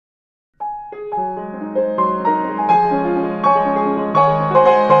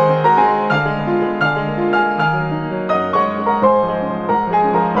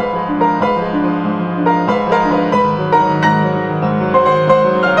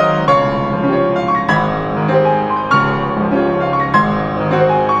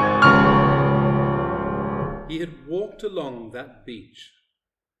that beach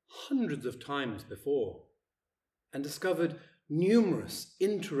hundreds of times before and discovered numerous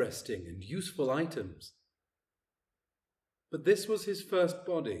interesting and useful items. But this was his first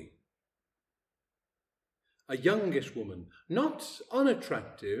body. A youngish woman, not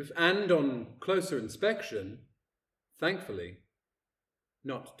unattractive, and on closer inspection, thankfully,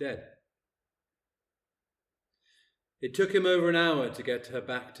 not dead. It took him over an hour to get her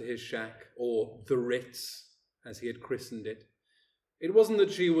back to his shack, or the Ritz, as he had christened it. It wasn't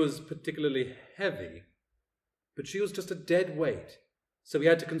that she was particularly heavy, but she was just a dead weight, so he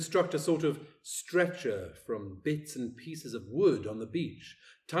had to construct a sort of stretcher from bits and pieces of wood on the beach,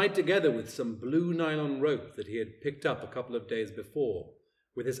 tied together with some blue nylon rope that he had picked up a couple of days before,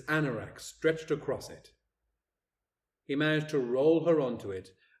 with his anorak stretched across it. He managed to roll her onto it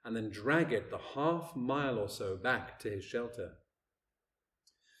and then drag it the half-mile or so back to his shelter.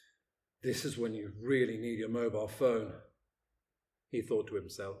 This is when you really need your mobile phone, he thought to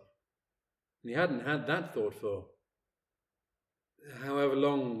himself. And he hadn't had that thought for however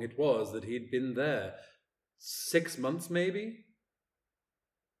long it was that he'd been there. 6 months, maybe?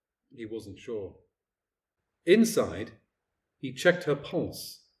 He wasn't sure. Inside, he checked her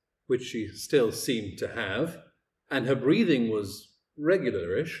pulse, which she still seemed to have, and her breathing was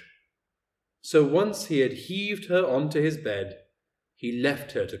regularish. So once he had heaved her onto his bed, he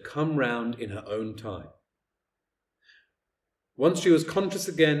left her to come round in her own time. Once she was conscious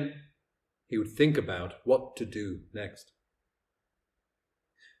again, he would think about what to do next.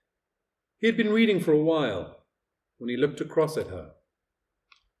 He had been reading for a while when he looked across at her.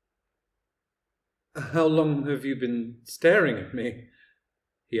 "How long have you been staring at me?"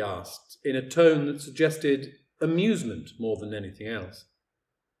 he asked, in a tone that suggested amusement more than anything else.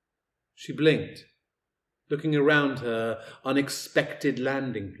 She blinked, looking around her unexpected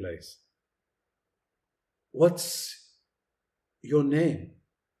landing place. "What's your name?"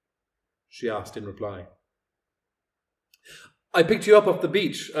 she asked in reply. "I picked you up off the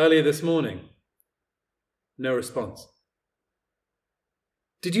beach earlier this morning." No response.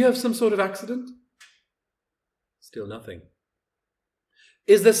 "Did you have some sort of accident?" Still nothing.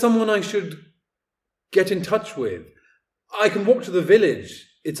 "Is there someone I should get in touch with? I can walk to the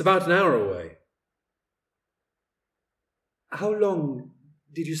village. It's about an hour away." "How long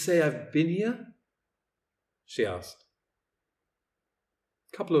did you say I've been here?" she asked.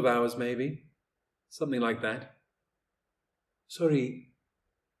 "Couple of hours, maybe. Something like that." "Sorry,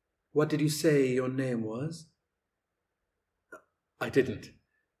 what did you say your name was?" "I didn't.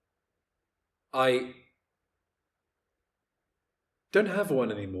 I don't have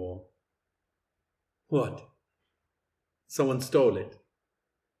one anymore." "What? Someone stole it?"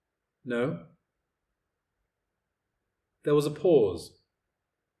 "No." There was a pause.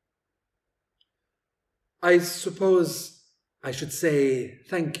 "I suppose I should say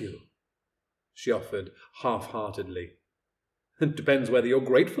thank you," she offered half-heartedly. "It depends whether you're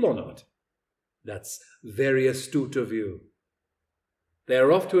grateful or not." "That's very astute of you." "They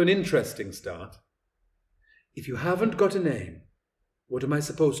are off to an interesting start." "If you haven't got a name, what am I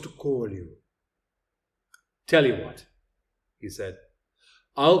supposed to call you?" "Tell you what," he said.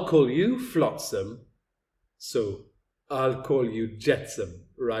 "I'll call you Flotsam, so I'll call you Jetsam,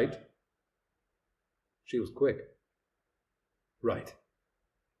 right?" She was quick. "Right,"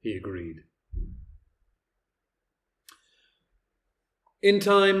 he agreed. In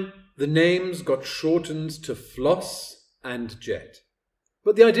time, the names got shortened to Floss and Jet,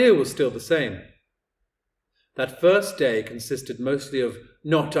 but the idea was still the same. That first day consisted mostly of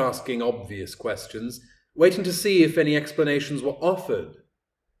not asking obvious questions, waiting to see if any explanations were offered.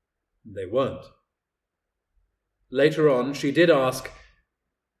 They weren't. Later on, she did ask,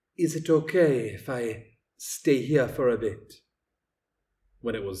 "Is it okay if I stay here for a bit?"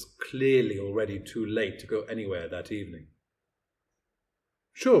 when it was clearly already too late to go anywhere that evening.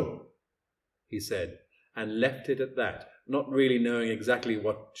 "Sure," he said, and left it at that, not really knowing exactly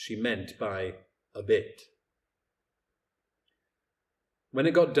what she meant by a bit. When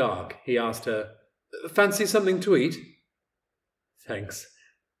it got dark, he asked her, "Fancy something to eat?" "Thanks,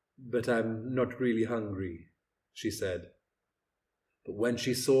 but I'm not really hungry," she said. But when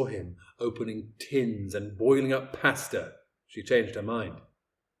she saw him opening tins and boiling up pasta, she changed her mind.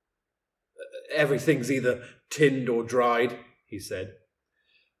 "Everything's either tinned or dried," he said.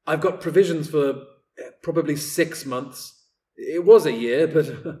 "I've got provisions for probably 6 months. It was a year, but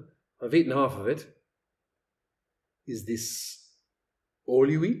I've eaten half of it." "Is this all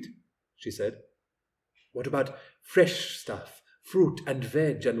you eat?" she said. "What about fresh stuff, fruit and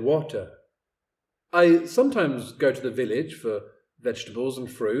veg and water?" "I sometimes go to the village for vegetables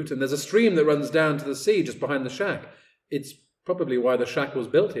and fruit, and there's a stream that runs down to the sea just behind the shack. It's probably why the shack was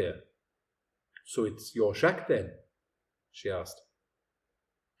built here. So it's your shack, then? She asked.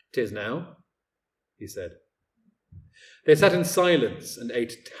 "'Tis now," he said. They sat in silence and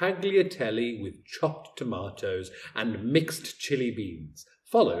ate tagliatelle with chopped tomatoes and mixed chili beans,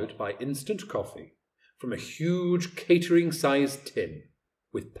 followed by instant coffee from a huge catering-sized tin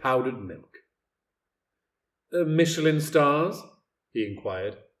with powdered milk. "Michelin stars?" he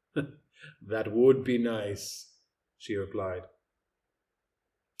inquired. "That would be nice," she replied.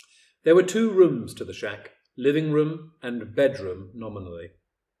 There were 2 rooms to the shack, living room and bedroom nominally.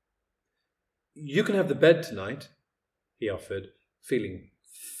 "You can have the bed tonight," he offered, feeling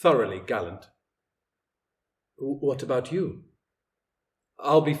thoroughly gallant. "What about you?"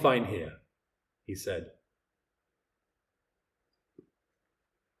 "I'll be fine here," he said.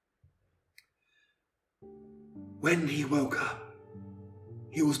 When he woke up,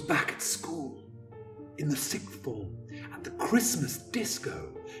 he was back at school, in the 6th form, at the Christmas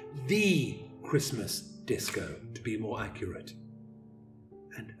disco. The Christmas disco, to be more accurate.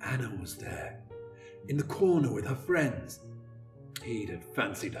 And Anna was there, in the corner with her friends. He'd had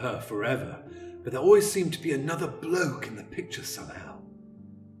fancied her forever, but there always seemed to be another bloke in the picture somehow.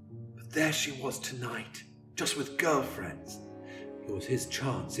 But there she was tonight, just with girlfriends. It was his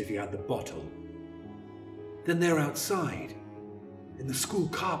chance if he had the bottle. Then they're outside, in the school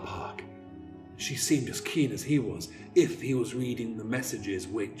car park. She seemed as keen as he was, if he was reading the messages,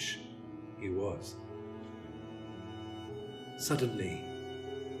 which he was. Suddenly,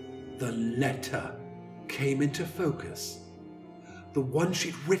 the letter came into focus. The one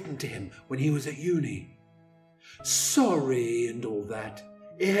she'd written to him when he was at uni. Sorry and all that.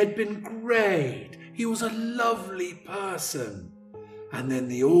 It had been great. He was a lovely person. And then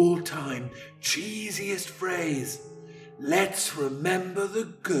the all-time cheesiest phrase, "Let's remember the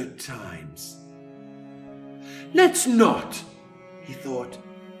good times." Let's not, he thought.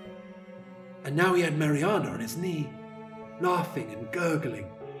 And now he had Mariana on his knee, laughing and gurgling,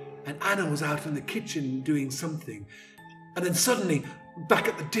 and Anna was out in the kitchen doing something. And then suddenly, back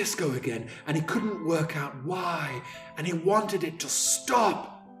at the disco again, and he couldn't work out why, and he wanted it to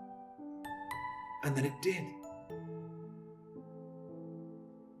stop. And then it did.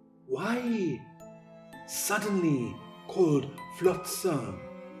 Why? Suddenly called Flotsam.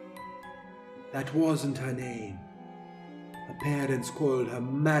 That wasn't her name. Her parents called her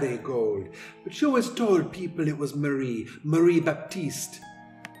Marigold, but she always told people it was Marie Baptiste.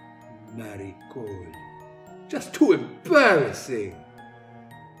 Marigold. Just too embarrassing.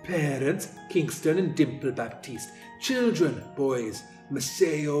 Parents, Kingston and Dimple Baptiste. Children, boys,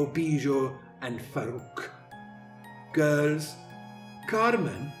 Maceo, Bijou and Farouk. Girls,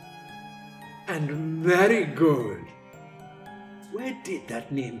 Carmen and Marigold. Where did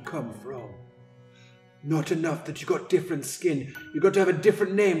that name come from? Not enough that you got different skin, you got to have a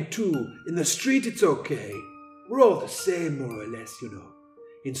different name too. In the street it's okay. We're all the same more or less, you know.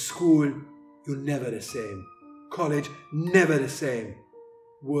 In school, you're never the same. College, never the same.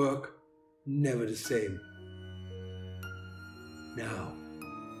 Work, never the same. Now,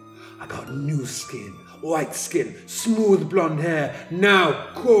 I got new skin, white skin, smooth blonde hair,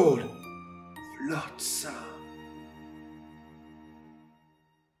 now called Flotsam.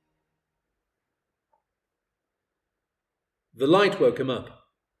 The light woke him up.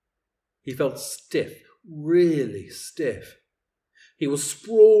 He felt stiff, really stiff. He was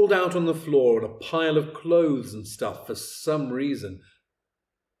sprawled out on the floor on a pile of clothes and stuff for some reason.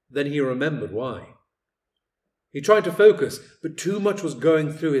 Then he remembered why. He tried to focus, but too much was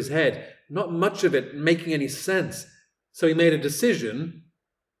going through his head, not much of it making any sense, so he made a decision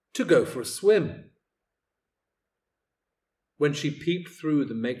to go for a swim. When she peeped through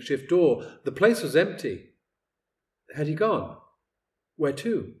the makeshift door, the place was empty. Had he gone? Where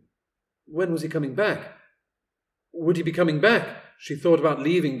to? When was he coming back? Would he be coming back? She thought about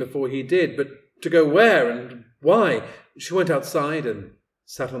leaving before he did, but to go where and why? She went outside and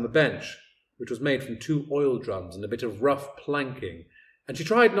sat on the bench, which was made from 2 oil drums and a bit of rough planking, and she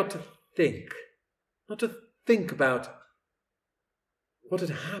tried not to think about what had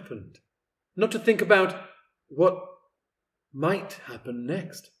happened, not to think about what might happen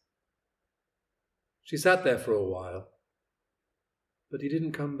next. She sat there for a while, but he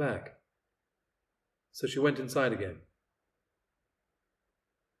didn't come back, so she went inside again.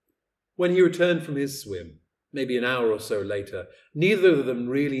 When he returned from his swim, maybe an hour or so later, neither of them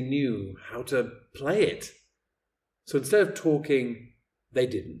really knew how to play it. So instead of talking, they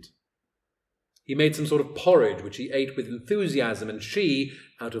didn't. He made some sort of porridge, which he ate with enthusiasm, and she,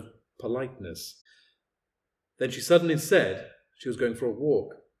 out of politeness. Then she suddenly said she was going for a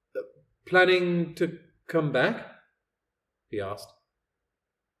walk. Planning to come back? he asked.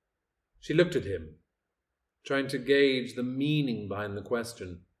 She looked at him, trying to gauge the meaning behind the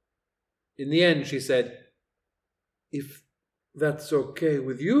question. In the end, she said, "If that's okay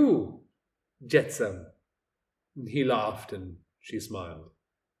with you, Jetsam." He laughed and she smiled.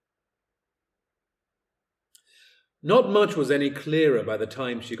 Not much was any clearer by the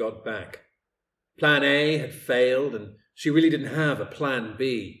time she got back. Plan A had failed, and she really didn't have a plan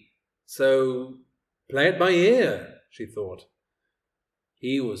B. So, play it by ear, she thought.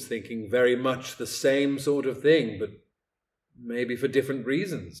 He was thinking very much the same sort of thing, but maybe for different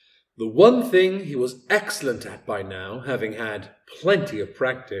reasons. The one thing he was excellent at by now, having had plenty of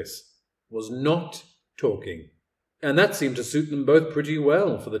practice, was not talking, and that seemed to suit them both pretty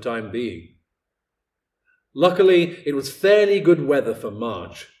well for the time being. Luckily, it was fairly good weather for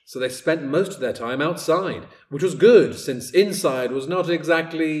March, so they spent most of their time outside, which was good, since inside was not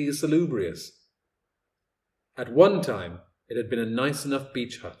exactly salubrious. At one time, it had been a nice enough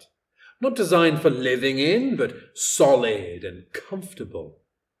beach hut, not designed for living in, but solid and comfortable.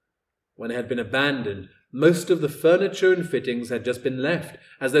 When it had been abandoned, most of the furniture and fittings had just been left,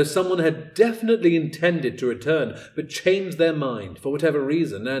 as though someone had definitely intended to return, but changed their mind, for whatever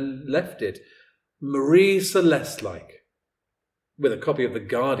reason, and left it, Marie Celeste-like, with a copy of The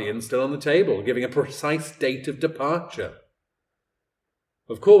Guardian still on the table, giving a precise date of departure.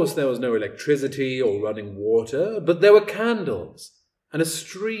 Of course, there was no electricity or running water, but there were candles, and a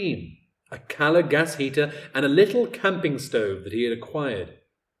stream, a Cala gas heater, and a little camping stove that he had acquired.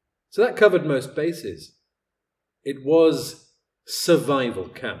 So that covered most bases. It was survival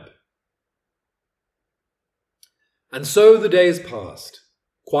camp. And so the days passed,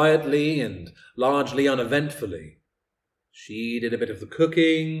 quietly and largely uneventfully. She did a bit of the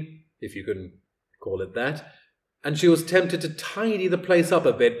cooking, if you can call it that, and she was tempted to tidy the place up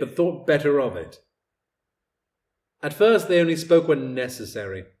a bit, but thought better of it. At first they only spoke when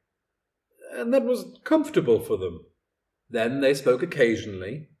necessary, and that was comfortable for them. Then they spoke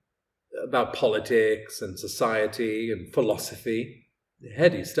occasionally, about politics and society and philosophy,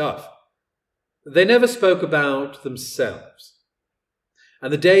 heady stuff. They never spoke about themselves,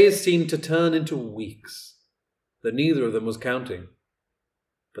 and the days seemed to turn into weeks that neither of them was counting.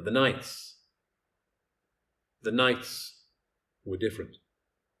 But the nights were different.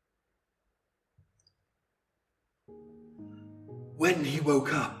 When he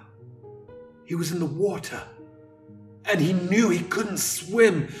woke up, he was in the water, and he knew he couldn't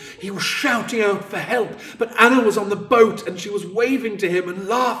swim. He was shouting out for help, but Anna was on the boat, and she was waving to him and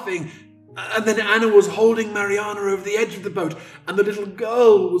laughing. And then Anna was holding Mariana over the edge of the boat, and the little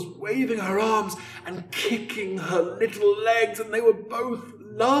girl was waving her arms and kicking her little legs, and they were both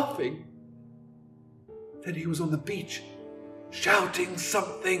laughing. Then he was on the beach, shouting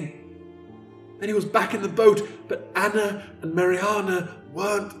something. Then he was back in the boat, but Anna and Mariana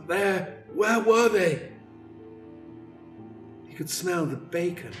weren't there. Where were they? He could smell the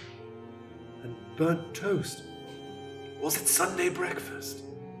bacon and burnt toast. Was it Sunday breakfast?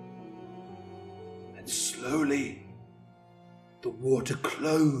 And slowly, the water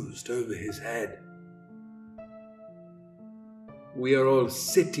closed over his head. We are all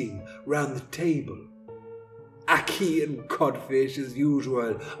sitting round the table. Ackee and codfish as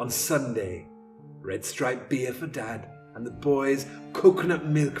usual on Sunday. Red Stripe beer for Dad, and the boys coconut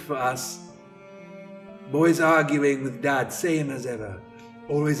milk for us. Boys arguing with Dad, same as ever.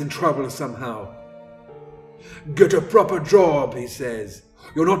 Always in trouble somehow. Get a proper job, he says.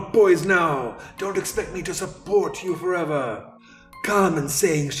 You're not boys now. Don't expect me to support you forever. Carmen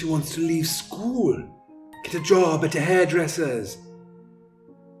saying she wants to leave school. Get a job at a hairdresser's.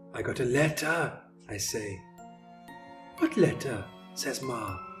 I got a letter, I say. What letter? Says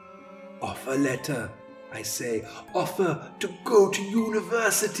Ma. Offer letter, I say. Offer to go to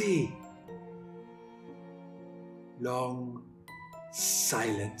university. Long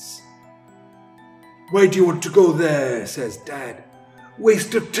silence. Why do you want to go there? Says Dad.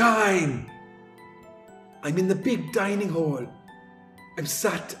 Waste of time. I'm in the big dining hall. I'm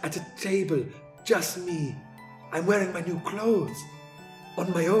sat at a table, just me. I'm wearing my new clothes.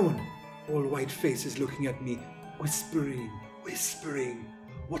 On my own. All white faces looking at me, whispering.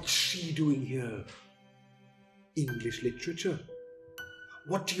 What's she doing here? English literature.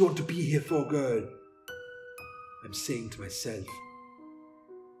 What do you want to be here for, girl? I'm saying to myself,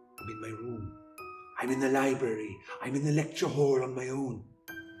 I'm in my room. I'm in the library. I'm in the lecture hall on my own.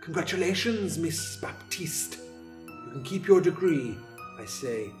 Congratulations, Miss Baptiste. You can keep your degree, I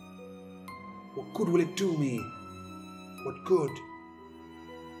say. What good will it do me? What good?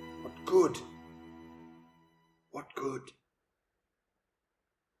 What good? What good?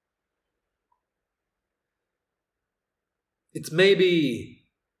 It's maybe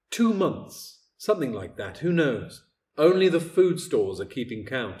 2 months, something like that, who knows? Only the food stores are keeping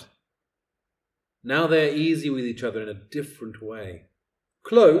count. Now they're easy with each other in a different way.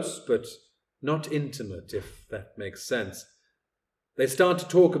 Close, but not intimate, if that makes sense. They start to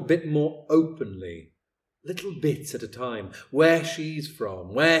talk a bit more openly, little bits at a time. Where she's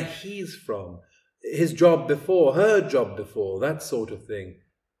from, where he's from, his job before, her job before, that sort of thing.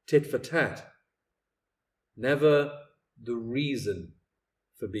 Tit for tat. Never the reason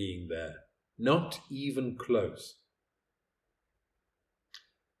for being there. Not even close.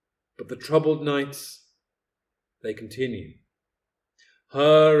 But the troubled nights, they continue.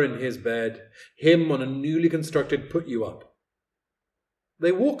 Her in his bed, him on a newly constructed put-you-up.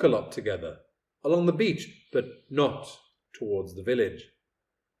 They walk a lot together, along the beach, but not towards the village.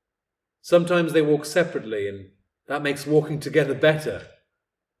 Sometimes they walk separately, and that makes walking together better.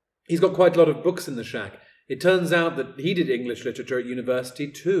 He's got quite a lot of books in the shack. It turns out that he did English literature at university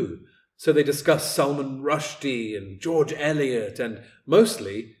too, so they discuss Salman Rushdie and George Eliot, and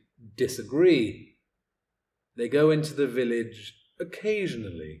mostly disagree. They go into the village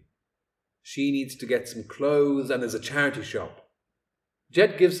occasionally. She needs to get some clothes, and there's a charity shop.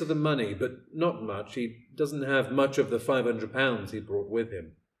 Jet gives her the money, but not much. He doesn't have much of the £500 he brought with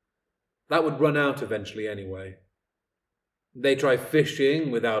him. That would run out eventually anyway. They try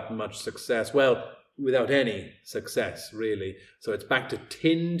fishing without much success. Well, without any success, really. So it's back to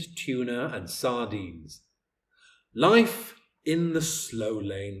tinned tuna and sardines. Life in the slow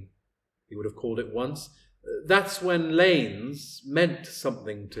lane, he would have called it once. That's when lanes meant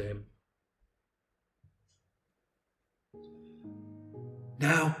something to him.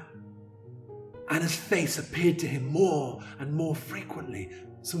 Now, Anna's face appeared to him more and more frequently,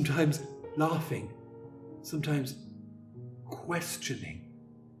 sometimes laughing, sometimes questioning,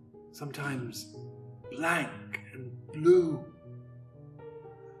 sometimes blank and blue.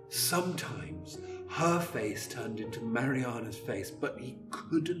 Sometimes her face turned into Mariana's face, but he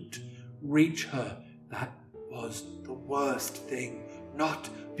couldn't reach her. That was the worst thing, not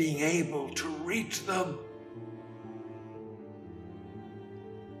being able to reach them.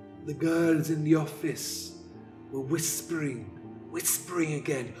 The girls in the office were whispering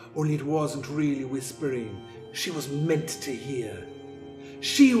again, only it wasn't really whispering. She was meant to hear.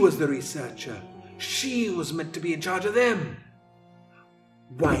 She was the researcher. She was meant to be in charge of them.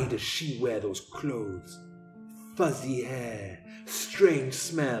 Why does she wear those clothes? Fuzzy hair, strange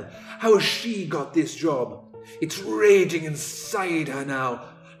smell. How has she got this job? It's raging inside her now,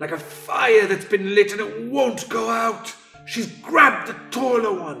 like a fire that's been lit and it won't go out. She's grabbed the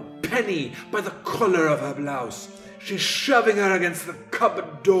taller one, Penny, by the collar of her blouse. She's shoving her against the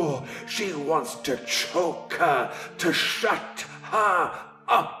cupboard door. She wants to choke her, to shut her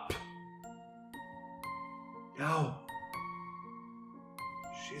up. Now,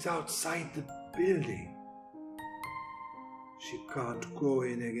 she's outside the building. She can't go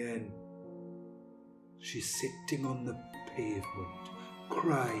in again. She's sitting on the pavement,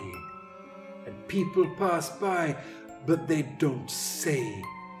 crying, and people pass by, but they don't say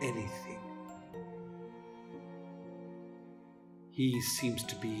anything. He seems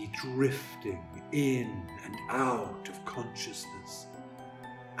to be drifting in and out of consciousness.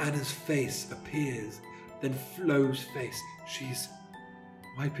 Anna's face appears, then Flo's face. She's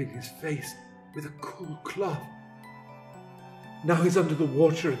wiping his face with a cool cloth. Now he's under the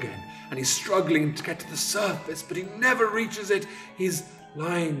water again, and he's struggling to get to the surface, but he never reaches it. He's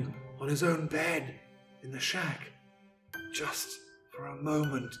lying on his own bed in the shack. Just for a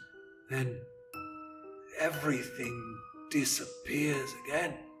moment, then everything disappears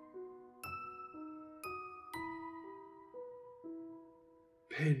again.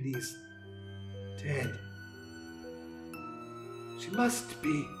 Penny's dead. She must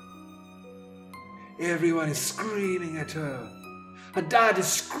be. Everyone is screaming at her. Her dad is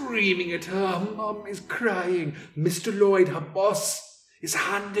screaming at her. Her mum is crying. Mr. Lloyd, her boss, is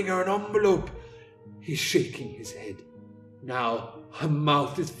handing her an envelope. He's shaking his head. Now her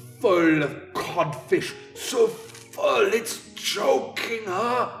mouth is full of codfish, so full it's choking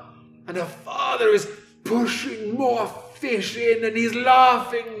her. And her father is pushing more fish in, and he's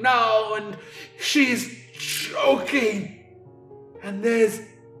laughing now, and she's choking. And there's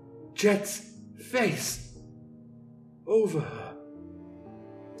Jet's face over her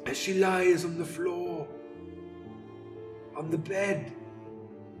as she lies on the floor, on the bed.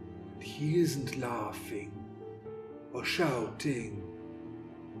 He isn't laughing or shouting.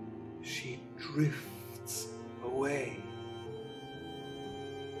 She drifts away.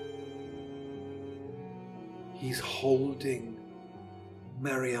 He's holding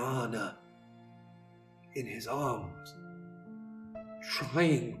Mariana in his arms.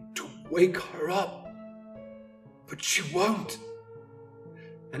 trying to wake her up, but she won't.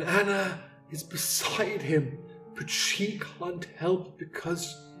 And Anna is beside him, but she can't help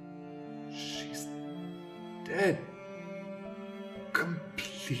because she's dead.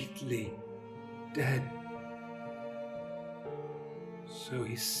 Completely dead. So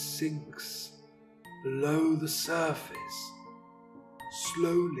he sinks below the surface,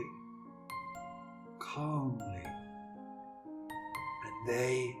 slowly, calmly, and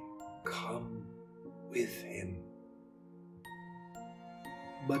they come with him.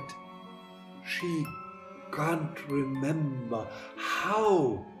 But she can't remember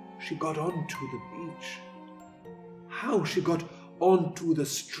how she got onto the beach, how she got onto the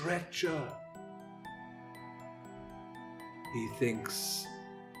stretcher. He thinks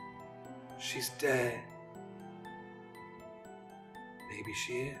she's dead. Maybe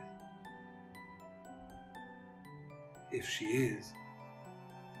she is. If she is,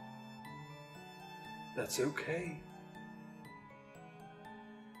 that's okay.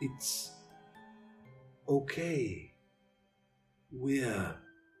 It's okay. We're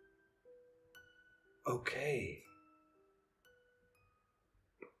okay.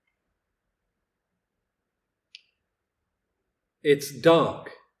 It's dark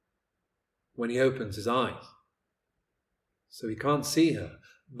when he opens his eyes, so he can't see her,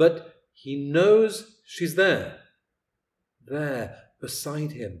 but he knows she's there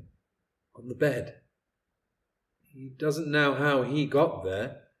beside him on the bed. He doesn't know how he got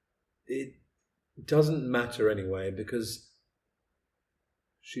there. It doesn't matter anyway, because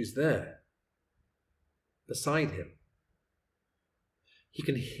she's there beside him. He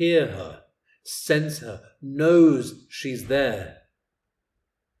can hear her, sense her, knows she's there.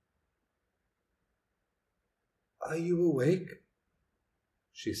 "Are you awake?"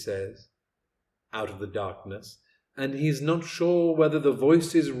 she says, out of the darkness, and he's not sure whether the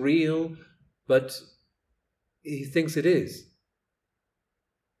voice is real, but he thinks it is.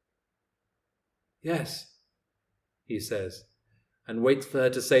 "Yes," he says, and waits for her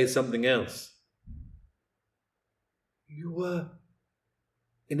to say something else. "You were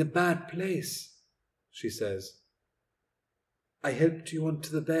in a bad place," she says. "I helped you onto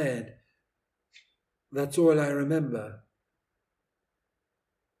the bed. That's all I remember."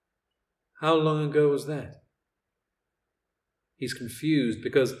 How long ago was that? He's confused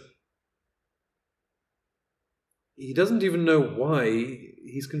because he doesn't even know why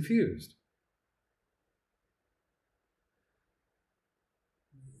he's confused.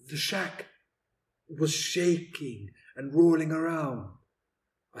 "The shack was shaking and rolling around.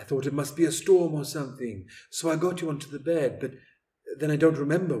 I thought it must be a storm or something, so I got you onto the bed, but then I don't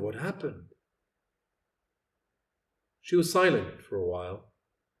remember what happened." She was silent for a while.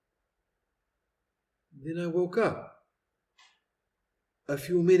 "Then I woke up. A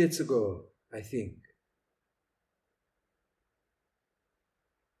few minutes ago, I think."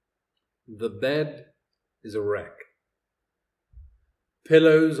 The bed is a wreck.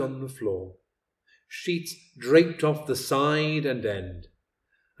 Pillows on the floor, sheets draped off the side and end,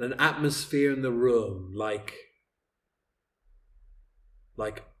 and an atmosphere in the room like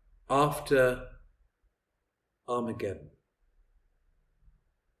after Armageddon.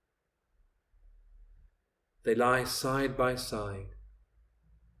 They lie side by side,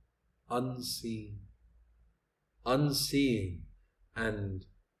 unseen, unseeing, and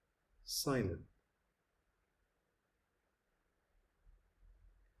silent.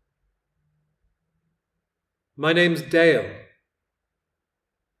 "My name's Dale,"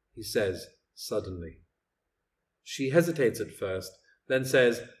 he says suddenly. She hesitates at first, then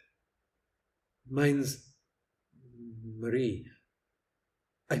says, "Mine's Marie.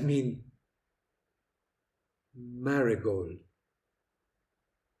 I mean, Marigold."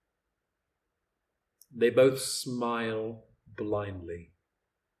 They both smile blindly.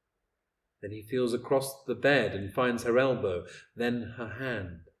 Then he feels across the bed and finds her elbow, then her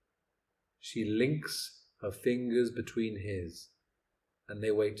hand. She links her fingers between his, and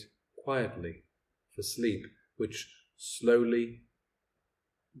they wait quietly for sleep, which slowly,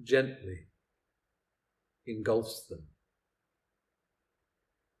 gently engulfs them.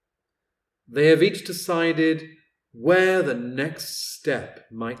 They have each decided where the next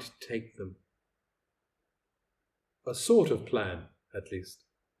step might take them. A sort of plan, at least.